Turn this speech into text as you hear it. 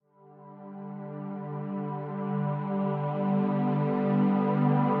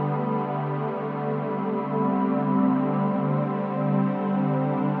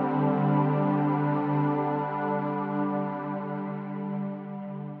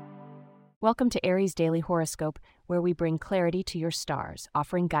Welcome to Aries Daily Horoscope, where we bring clarity to your stars,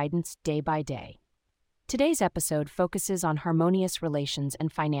 offering guidance day by day. Today's episode focuses on harmonious relations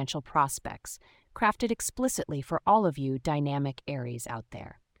and financial prospects, crafted explicitly for all of you dynamic Aries out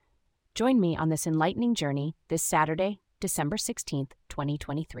there. Join me on this enlightening journey this Saturday, December 16th,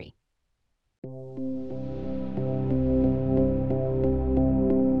 2023.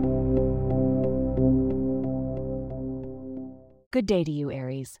 Good day to you,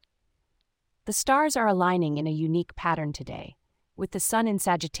 Aries. The stars are aligning in a unique pattern today. With the sun in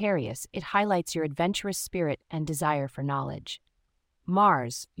Sagittarius, it highlights your adventurous spirit and desire for knowledge.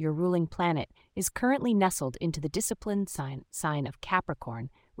 Mars, your ruling planet, is currently nestled into the disciplined sign of Capricorn,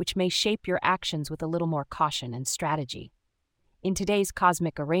 which may shape your actions with a little more caution and strategy. In today's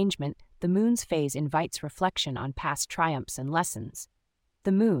cosmic arrangement, the moon's phase invites reflection on past triumphs and lessons.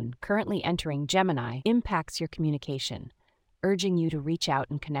 The moon, currently entering Gemini, impacts your communication, urging you to reach out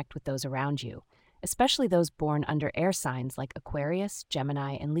and connect with those around you, especially those born under air signs like Aquarius,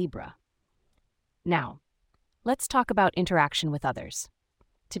 Gemini, and Libra. Now, let's talk about interaction with others.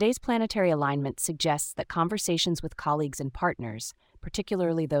 Today's planetary alignment suggests that conversations with colleagues and partners,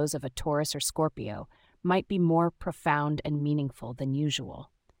 particularly those of a Taurus or Scorpio, might be more profound and meaningful than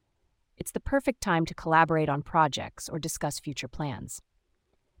usual. It's the perfect time to collaborate on projects or discuss future plans.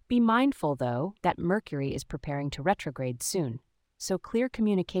 Be mindful, though, that Mercury is preparing to retrograde soon, so clear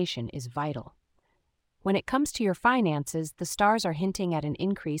communication is vital. When it comes to your finances, the stars are hinting at an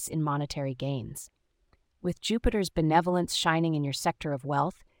increase in monetary gains. With Jupiter's benevolence shining in your sector of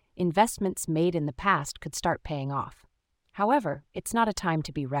wealth, investments made in the past could start paying off. However, it's not a time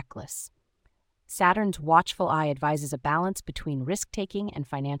to be reckless. Saturn's watchful eye advises a balance between risk-taking and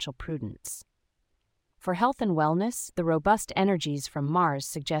financial prudence. For health and wellness, the robust energies from Mars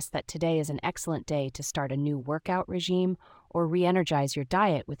suggest that today is an excellent day to start a new workout regime or re-energize your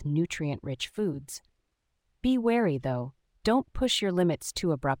diet with nutrient-rich foods. Be wary, though. Don't push your limits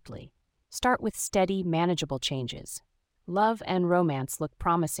too abruptly. Start with steady, manageable changes. Love and romance look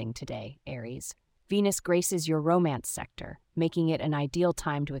promising today, Aries. Venus graces your romance sector, making it an ideal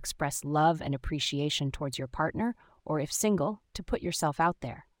time to express love and appreciation towards your partner, or if single, to put yourself out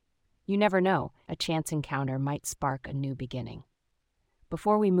there. You never know, a chance encounter might spark a new beginning.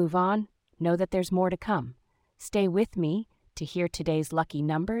 Before we move on, know that there's more to come. Stay with me to hear today's lucky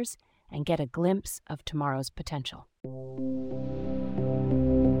numbers and get a glimpse of tomorrow's potential.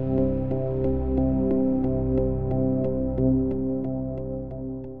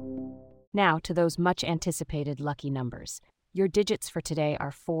 Now to those much-anticipated lucky numbers. Your digits for today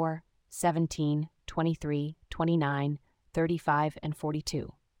are 4, 17, 23, 29, 35, and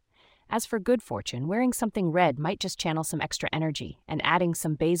 42. As for good fortune, wearing something red might just channel some extra energy, and adding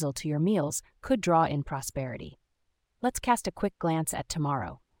some basil to your meals could draw in prosperity. Let's cast a quick glance at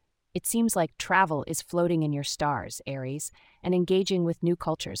tomorrow. It seems like travel is floating in your stars, Aries, and engaging with new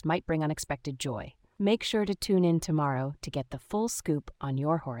cultures might bring unexpected joy. Make sure to tune in tomorrow to get the full scoop on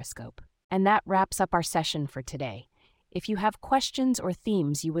your horoscope. And that wraps up our session for today. If you have questions or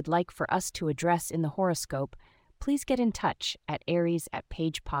themes you would like for us to address in the horoscope, please get in touch at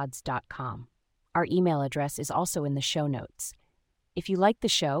aries@pagepods.com. Our email address is also in the show notes. If you like the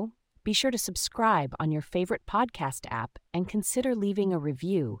show, be sure to subscribe on your favorite podcast app and consider leaving a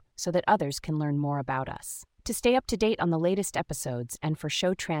review so that others can learn more about us. To stay up to date on the latest episodes and for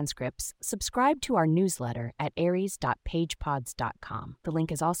show transcripts, subscribe to our newsletter at aries.pagepods.com. The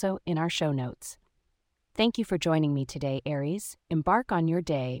link is also in our show notes. Thank you for joining me today, Aries. Embark on your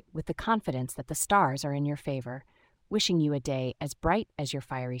day with the confidence that the stars are in your favor, wishing you a day as bright as your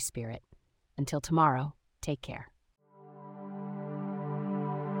fiery spirit. Until tomorrow, take care.